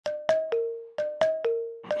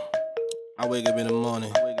I wake up in the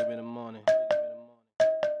morning,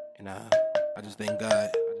 and I just thank God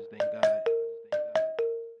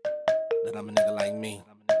that I'm a nigga like me,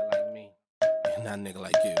 and not a nigga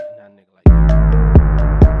like you.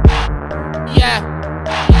 Yeah.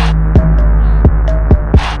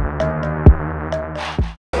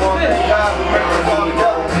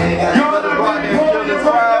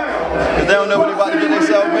 They don't know what they about to get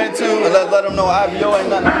themselves into, and let's let them know IBO ain't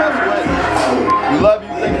nothing to mess with. We love you,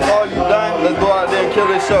 thank you for all you've done. Let's go out there and kill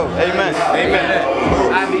this show. Amen. Amen.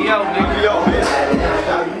 IBO, nigga.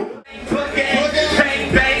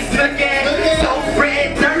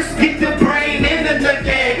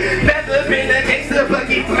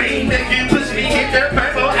 Push me, get the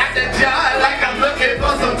purple out the jar like I'm looking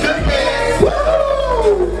for some cookies. Woo!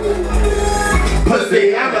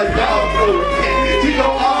 Pussy, I'm a dog food. She go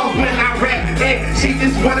off when I rap, and she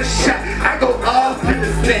just want a shot. I go off in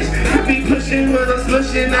the snatch. Be pushing with a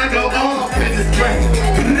slushing, I go off in the scratch.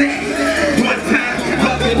 One time,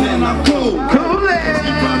 fucking and I'm cool.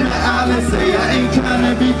 She from the island, say I ain't trying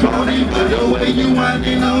to be corny, but the way you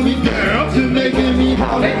whining on me, girl, you making me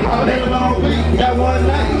holler all day long week. That one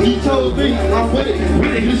night, he told me I'm with it.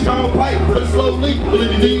 Really, you strong pipe, but slowly. But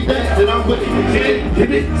if you need that, then I'm with it. Hit it,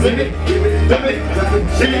 hit it, sing it, dump it.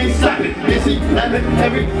 She ain't stopping, and she laughing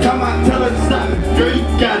every time I tell her to stop it. Girl, you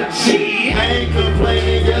got it. She ain't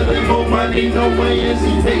complaining, getting more money, no way, and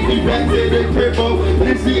she take me back to the crib,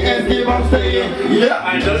 and she asked if I'm staying. Yeah,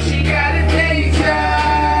 I know she got a day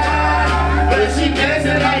job, but she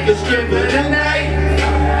dancing like a stripper tonight.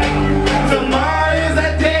 Tomorrow is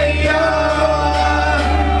a day off.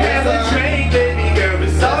 As a train, baby girl,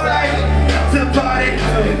 it's alright to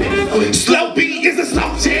party. Slow beat is a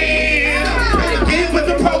slow jam. Get with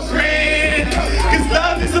the program, cause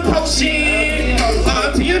love is a potion.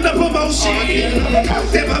 Tea and the promotion.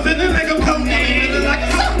 If I'm feeling like I'm coating,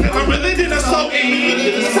 if I really did a soul in,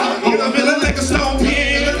 if I'm feeling like a stone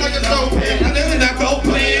pin, and then I go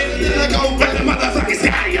plan, where the motherfucking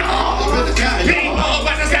sky, y'all. Ain't all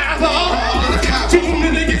by the sky fall. Too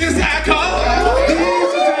many niggas inside call.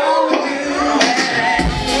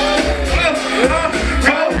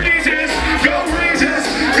 Go Regis, go Regis,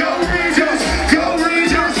 go Regis, go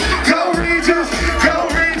Regis, go Regis, go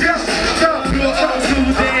Regis. Do a old school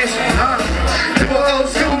dance, do a old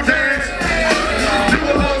school dance, do a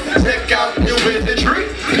old school. Check out your wizardry,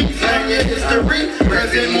 learn your history,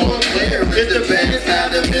 present more clear. It's the best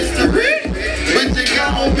out of mystery. But you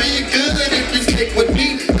gon' be good if you stick with me.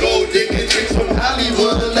 Go digging chicks from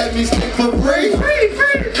Hollywood, let me stick for free. Free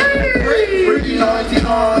 19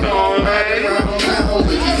 on. Around with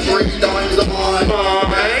these free dimes on. No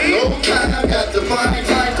time, got to find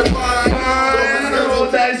time to find.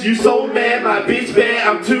 So you so mad, my bitch bad,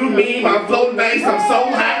 I'm too mean, my flow nice, I'm so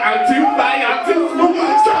hot, I'm too fire, I'm too smooth,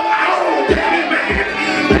 so out.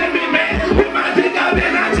 Let me man, with my dick out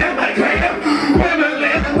and I jam like clam. Women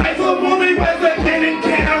live life for movie, was a getting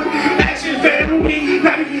cam. Action family,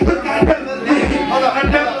 hold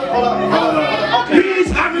up. Bitch,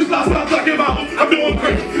 I just lost my fucking mouth. I'm doing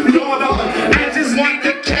great, I just want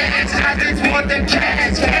the cash, I just want the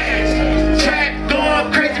cash. Track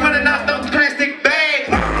going crazy, running out those plastic bags.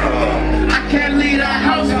 I can't leave the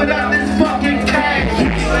house without this fucking cash,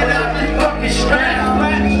 without this fucking strap,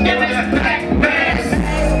 and this black mask,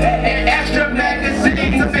 and extra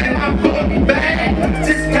magazines up in my book bag.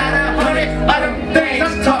 Just got 100 other things,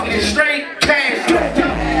 I'm talking straight cash.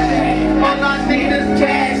 All I need is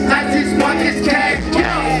cash, I just want this cash.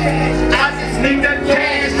 I just need the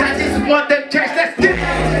cash, I just want the cash, that's it.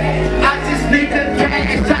 I just need the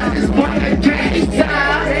cash, I just want the cash.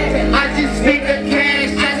 I just need the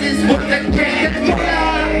cash, I just want the cash.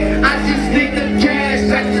 I just need the cash,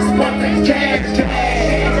 I just want the cash.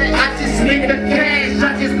 I just need the cash, I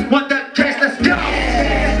just want the cash, let's go. I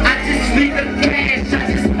just need the cash, I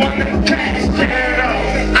just want the cash.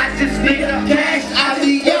 I just need the cash, I'll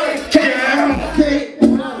be your cash.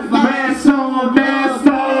 Mass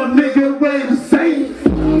on, nigga, wait a second.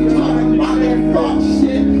 Talking about that fuck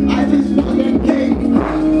shit, I just want that cake.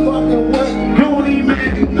 Fucking what? Don't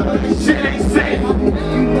even know this shit ain't safe. You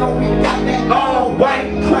know we got that all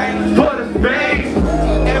white crack for the face,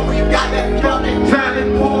 and we got that fucking time.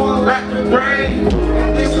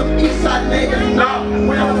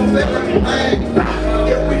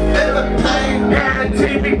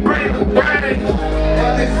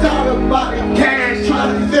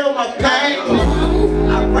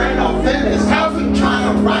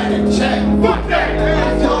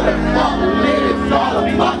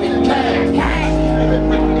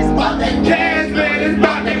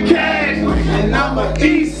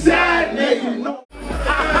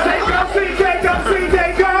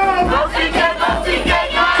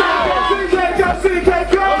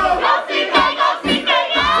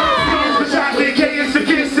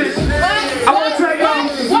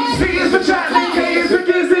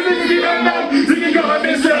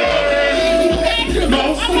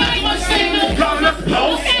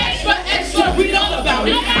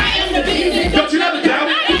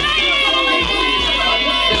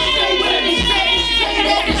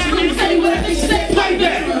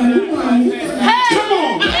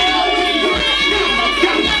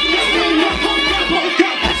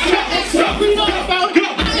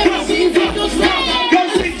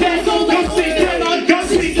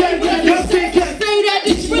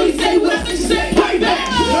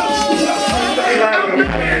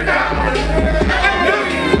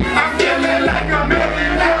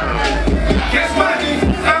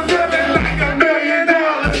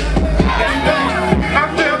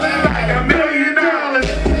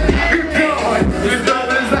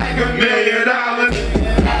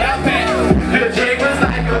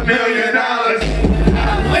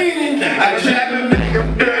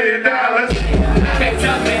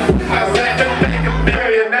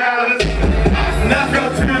 Let's go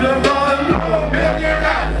to the bar and throw $1 million.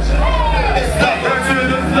 Let's go to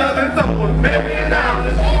the club and throw $1 million.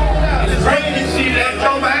 It's raining, she let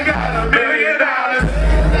go, I got $1 million.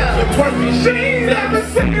 The twerking, she ain't never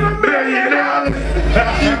seen $1 million.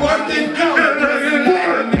 She working, good looking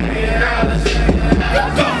like $1 million.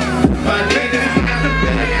 My niggas got $1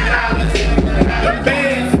 million. The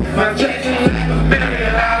bands, my dresses like $1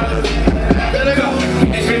 million. Better go,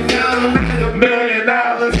 and she down like $1 million.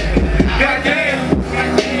 Goddamn,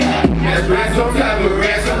 that's racks on top of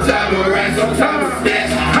racks on top of racks on top of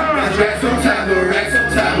stacks. That's racks on top of racks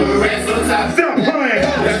on top of racks on top of stacks.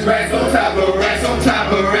 That's racks on top of racks on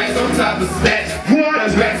top of racks on top of stacks.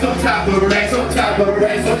 That's racks on top of racks on top of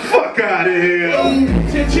racks on. Fuck out of here. I'm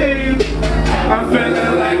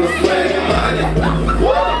feeling like I'm sweating money.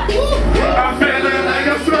 I'm feeling like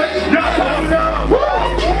I'm sweating.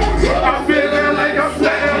 I'm feeling like I'm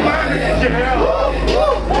sweating money. Yeah.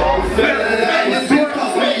 I'm feeling like this shit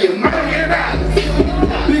cost me $1 million.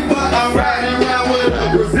 Big butt, I'm riding around with a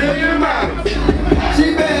Brazilian model. She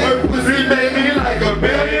made me like $1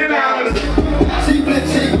 million. She flipped,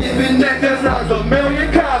 she giving that that's like $1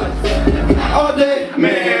 million collars. All day,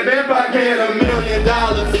 man, if I get $1 million.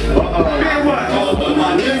 Then what? All of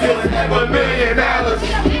my niggas have $1 million.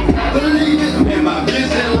 Believe it, and my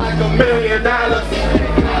vision like $1 million.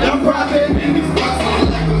 I'm profit, and these bucks are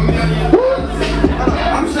like $1 million.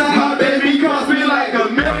 I'm shy, my baby cost me like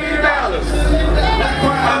 $1 million.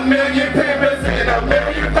 $1 million papers and $1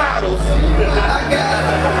 million bottles. I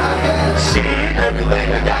got shit,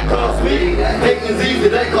 everything I got cost me. Taking easy,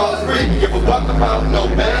 they cost free. Give a fuck about no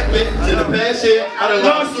bad bitch. In the bad shit, I done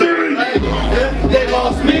lost three. They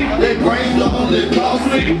lost me, they brain long, they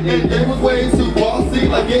costly. And they was way too bossy,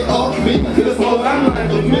 like get off me. Cause I'm like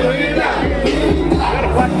 $1 million. I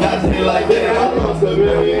say like that, I lost $1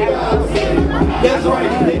 million. That's right,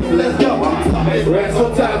 nigga, let's go. That's racks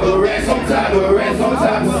on top of racks on top of racks on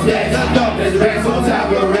top of stacks. That's racks on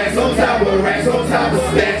top of racks on top of racks on top of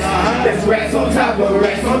stacks. That's racks on top of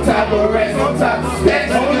racks on top of racks on top of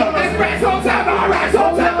stacks. That's racks on top of racks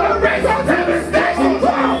on top of racks on top of stacks. I'm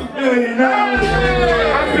feeling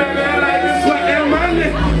like I'm sweating money.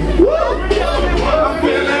 I'm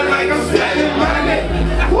feeling like I'm sweating money.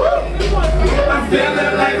 I'm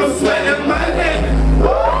feeling like I'm sweating money.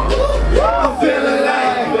 I'm feeling like.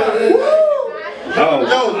 Oh.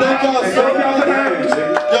 Yo, thank y'all so much.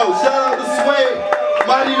 Yo, shout out to Sway,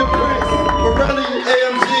 Mighty the Prince, Morelli,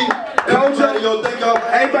 AMG, Coach. Yo, thank y'all.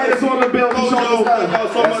 Everybody that's on the bill, thank y'all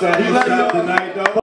so much.